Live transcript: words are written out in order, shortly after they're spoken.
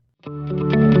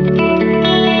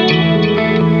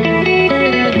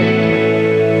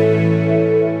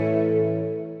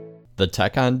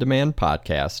Tech on Demand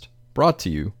podcast brought to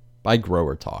you by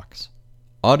Grower Talks.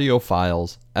 Audio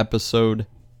Files, Episode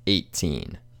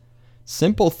 18.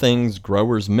 Simple Things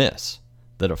Growers Miss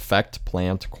That Affect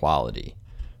Plant Quality.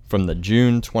 From the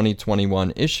June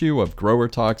 2021 issue of Grower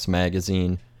Talks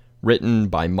magazine, written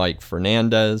by Mike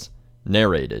Fernandez,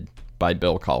 narrated by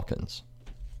Bill Calkins.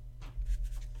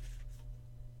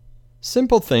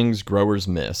 Simple things growers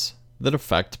miss that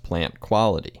affect plant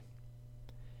quality.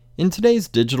 In today's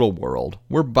digital world,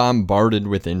 we're bombarded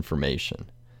with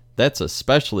information. That's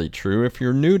especially true if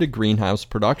you're new to greenhouse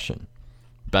production.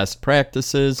 Best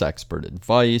practices, expert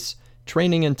advice,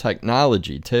 training and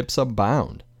technology tips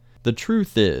abound. The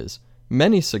truth is,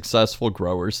 many successful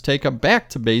growers take a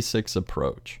back-to-basics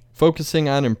approach, focusing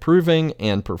on improving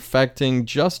and perfecting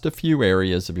just a few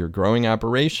areas of your growing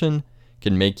operation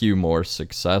can make you more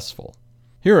successful.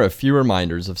 Here are a few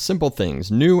reminders of simple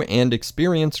things new and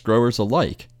experienced growers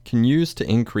alike can use to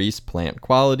increase plant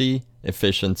quality,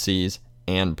 efficiencies,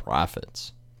 and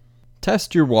profits.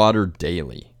 Test your water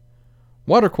daily.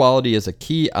 Water quality is a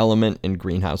key element in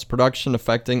greenhouse production,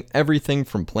 affecting everything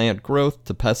from plant growth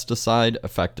to pesticide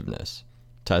effectiveness.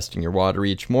 Testing your water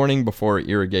each morning before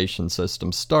irrigation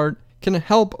systems start can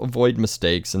help avoid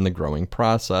mistakes in the growing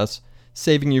process,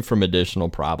 saving you from additional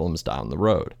problems down the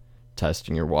road.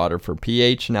 Testing your water for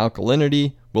pH and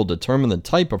alkalinity will determine the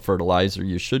type of fertilizer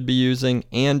you should be using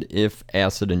and if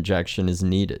acid injection is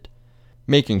needed.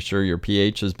 Making sure your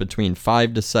pH is between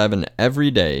 5 to 7 every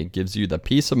day gives you the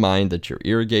peace of mind that your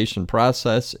irrigation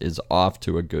process is off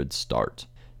to a good start.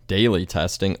 Daily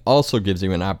testing also gives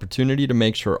you an opportunity to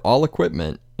make sure all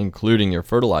equipment, including your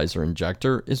fertilizer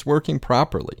injector, is working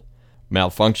properly.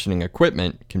 Malfunctioning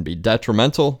equipment can be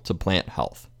detrimental to plant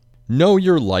health. Know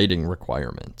your lighting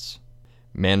requirements.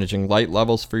 Managing light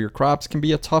levels for your crops can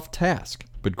be a tough task,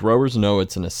 but growers know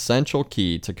it's an essential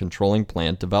key to controlling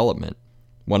plant development.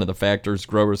 One of the factors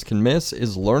growers can miss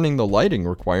is learning the lighting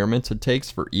requirements it takes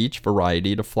for each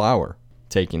variety to flower.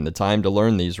 Taking the time to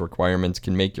learn these requirements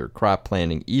can make your crop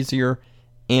planning easier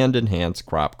and enhance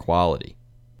crop quality.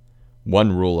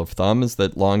 One rule of thumb is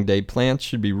that long day plants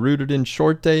should be rooted in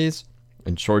short days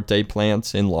and short day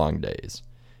plants in long days.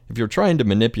 If you're trying to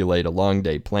manipulate a long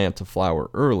day plant to flower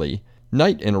early,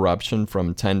 night interruption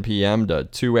from 10 p.m. to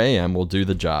 2 a.m. will do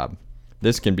the job.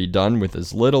 This can be done with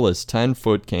as little as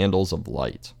 10-foot candles of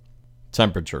light.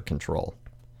 Temperature control.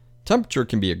 Temperature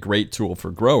can be a great tool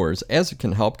for growers as it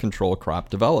can help control crop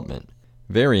development.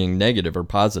 Varying negative or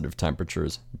positive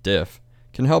temperatures, DIF,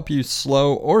 can help you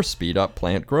slow or speed up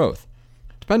plant growth.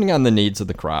 Depending on the needs of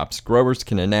the crops, growers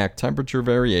can enact temperature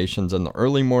variations in the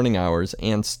early morning hours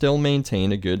and still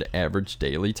maintain a good average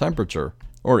daily temperature,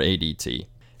 or ADT.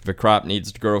 If a crop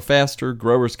needs to grow faster,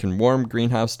 growers can warm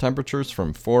greenhouse temperatures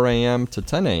from 4 a.m. to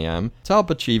 10 a.m. to help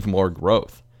achieve more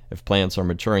growth. If plants are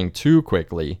maturing too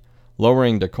quickly,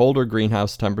 lowering to colder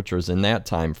greenhouse temperatures in that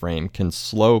time frame can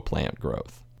slow plant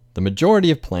growth. The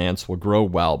majority of plants will grow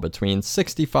well between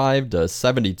 65 to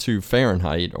 72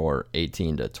 Fahrenheit or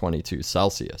 18 to 22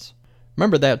 Celsius.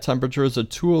 Remember that temperature is a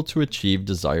tool to achieve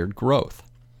desired growth.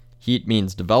 Heat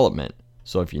means development,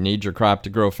 so if you need your crop to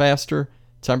grow faster,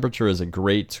 temperature is a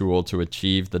great tool to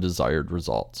achieve the desired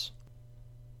results.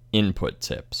 Input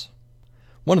tips.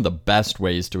 One of the best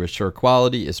ways to assure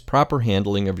quality is proper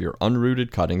handling of your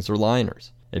unrooted cuttings or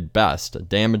liners. At best, a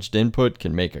damaged input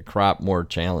can make a crop more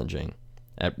challenging.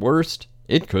 At worst,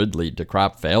 it could lead to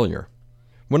crop failure.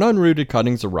 When unrooted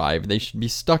cuttings arrive, they should be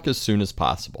stuck as soon as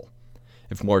possible.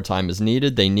 If more time is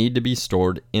needed, they need to be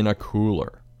stored in a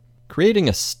cooler. Creating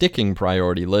a sticking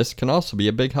priority list can also be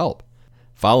a big help.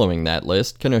 Following that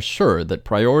list can assure that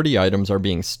priority items are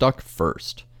being stuck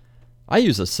first. I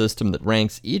use a system that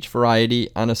ranks each variety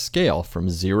on a scale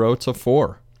from 0 to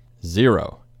 4.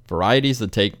 0. Varieties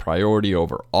that take priority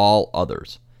over all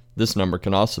others. This number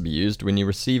can also be used when you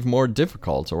receive more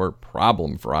difficult or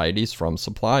problem varieties from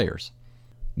suppliers.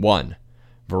 1.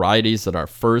 Varieties that are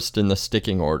first in the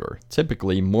sticking order,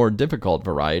 typically more difficult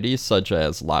varieties such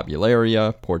as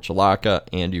Lobularia, Portulaca,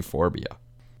 and Euphorbia.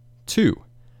 2.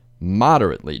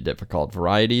 Moderately difficult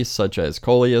varieties such as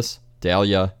Coleus,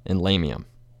 Dahlia, and Lamium.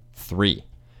 3.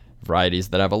 Varieties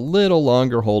that have a little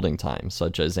longer holding time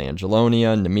such as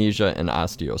Angelonia, Nemesia, and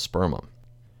Osteospermum.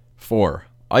 4.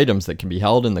 Items that can be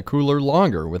held in the cooler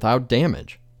longer without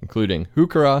damage, including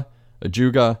Heuchera,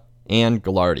 Ajuga, and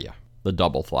Gaillardia, the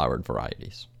double-flowered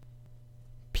varieties.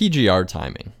 PGR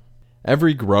timing.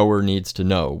 Every grower needs to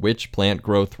know which plant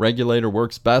growth regulator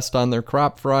works best on their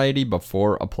crop variety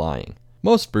before applying.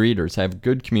 Most breeders have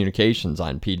good communications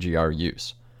on PGR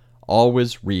use.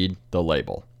 Always read the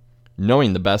label.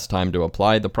 Knowing the best time to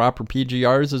apply the proper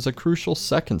PGRs is a crucial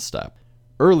second step.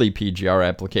 Early PGR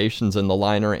applications in the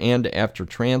liner and after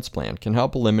transplant can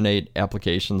help eliminate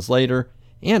applications later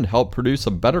and help produce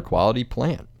a better quality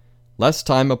plant. Less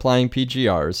time applying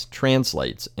PGRs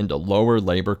translates into lower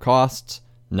labor costs,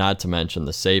 not to mention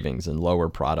the savings in lower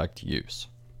product use.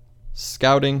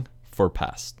 Scouting for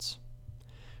pests.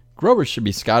 Growers should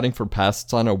be scouting for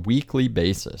pests on a weekly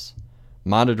basis.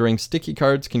 Monitoring sticky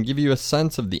cards can give you a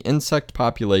sense of the insect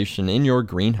population in your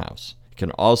greenhouse. It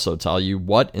can also tell you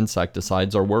what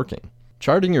insecticides are working.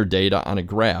 Charting your data on a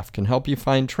graph can help you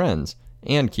find trends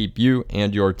and keep you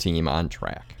and your team on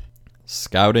track.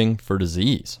 Scouting for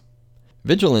disease.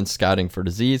 Vigilant scouting for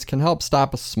disease can help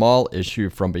stop a small issue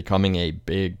from becoming a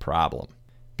big problem.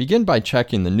 Begin by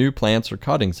checking the new plants or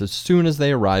cuttings as soon as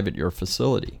they arrive at your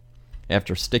facility.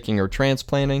 After sticking or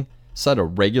transplanting, set a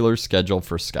regular schedule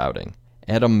for scouting.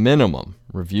 At a minimum,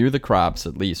 review the crops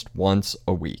at least once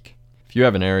a week. If you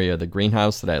have an area of the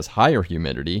greenhouse that has higher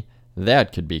humidity,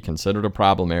 that could be considered a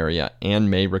problem area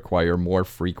and may require more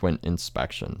frequent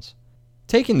inspections.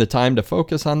 Taking the time to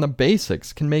focus on the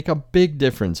basics can make a big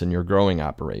difference in your growing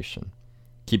operation.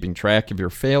 Keeping track of your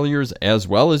failures as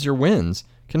well as your wins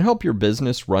can help your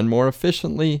business run more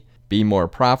efficiently, be more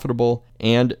profitable,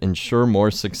 and ensure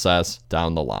more success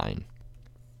down the line.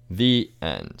 The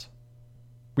end.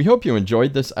 We hope you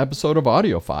enjoyed this episode of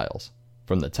Audio Files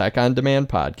from the Tech on Demand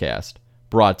podcast,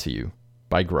 brought to you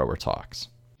by Grower Talks.